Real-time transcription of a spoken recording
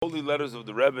Holy Letters of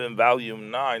the Rebbe in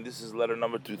Volume 9. This is letter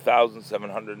number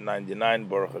 2799,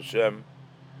 Baruch Hashem.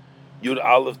 Yud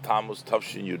Aleph Tammuz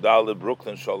Tafshin Yud Aleph,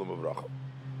 Brooklyn, Shalom Uvracha.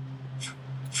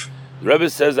 The Rebbe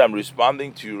says, I'm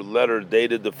responding to your letter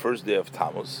dated the first day of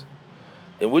Tammuz,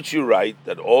 in which you write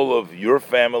that all of your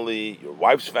family, your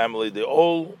wife's family, they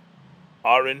all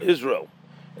are in Israel,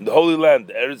 in the Holy Land,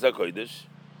 the Eretz HaKodesh,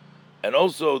 and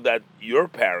also that your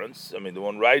parents, the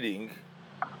one writing,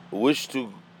 wish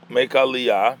to make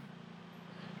Aliyah,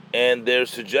 and they're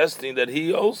suggesting that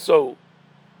he also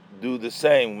do the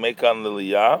same, make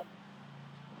Aliyah,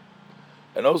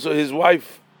 and also his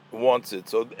wife wants it.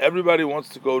 So everybody wants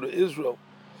to go to Israel.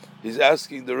 He's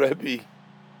asking the Rebbe,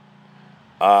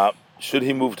 should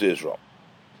he move to Israel?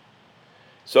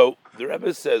 So the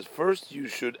Rebbe says, first you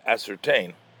should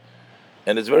ascertain,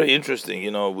 and it's very interesting, I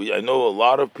know a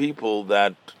lot of people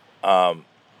that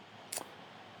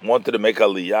wanted to make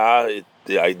Aliyah.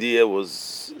 The idea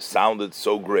sounded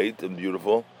so great and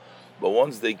beautiful, but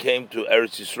once they came to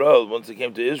Eretz Yisrael, once they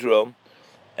came to Israel,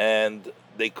 and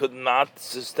they could not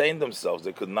sustain themselves,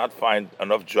 they could not find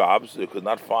enough jobs, they could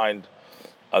not find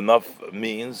enough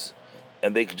means,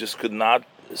 and they just could not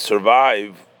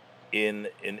survive in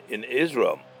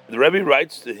Israel. The Rebbe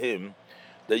writes to him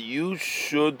that you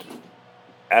should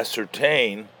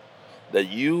ascertain that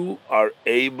you are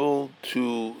able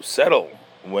to settle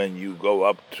when you go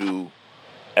up to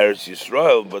Eretz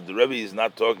Yisrael, but the Rebbe is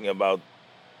not talking about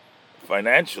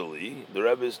financially. The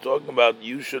Rebbe is talking about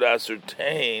you should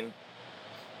ascertain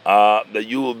that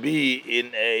you will be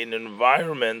in an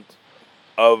environment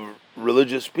of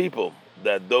religious people,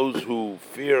 that those who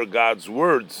fear God's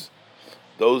words,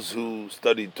 those who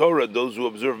study Torah, those who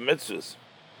observe Mitzvos.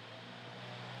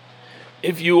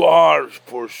 If you are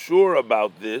for sure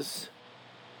about this,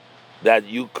 that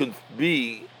you could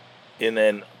be in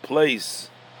a place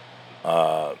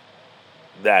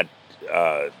that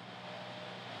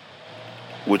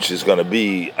which is going to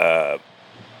be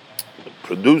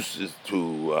produces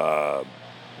to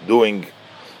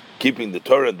keeping the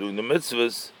Torah and doing the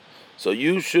mitzvahs, so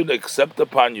you should accept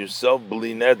upon yourself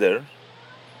bli neder,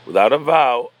 without a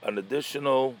vow, an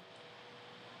additional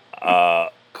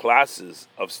classes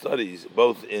of studies,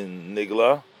 both in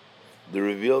Nigla, the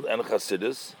revealed, and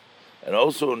Chassidus, and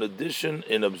also in addition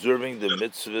in observing the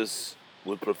mitzvahs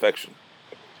with perfection.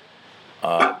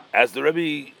 As the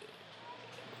Rebbe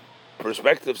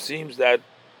perspective seems that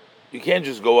you can't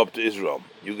just go up to Israel.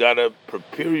 You got to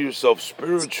prepare yourself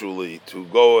spiritually to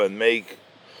go and make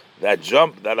that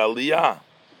jump, that aliyah.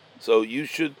 So you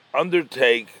should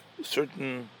undertake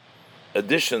certain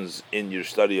additions in your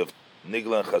study of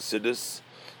Nigla and Chassidus,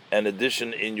 and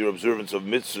addition in your observance of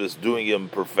mitzvahs, doing them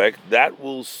perfect. That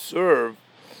will serve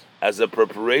as a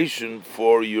preparation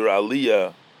for your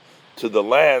aliyah to the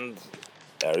land,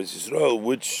 Eretz Yisrael,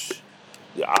 which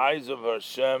the eyes of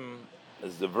Hashem,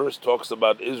 as the verse talks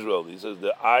about Israel, he says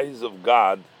the eyes of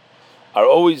God are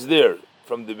always there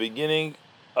from the beginning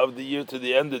of the year to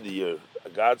the end of the year.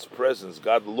 God's presence,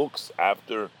 God looks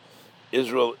after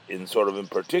Israel in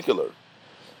particular.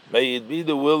 May it be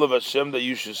the will of Hashem that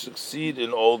you should succeed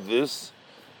in all this,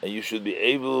 and you should be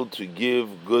able to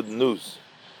give good news.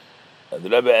 And the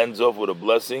Rebbe ends off with a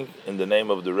blessing in the name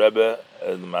of the Rebbe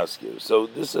and the Maskir. So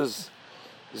this has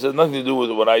nothing to do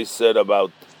with what I said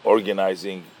about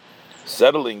organizing,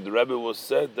 settling. The Rebbe was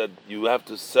said that you have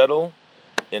to settle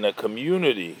in a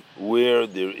community where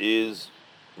there is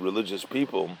religious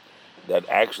people that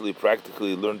actually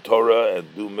practically learn Torah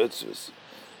and do mitzvahs.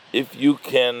 If you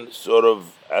can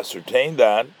ascertain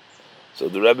that, so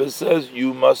the Rebbe says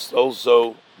you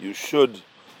should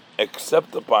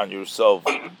accept upon yourself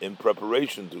in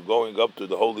preparation to going up to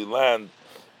the Holy Land,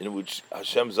 in which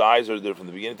Hashem's eyes are there from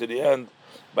the beginning to the end,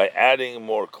 by adding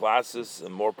more classes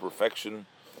and more perfection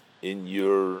in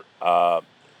your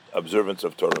observance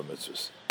of Torah mitzvahs.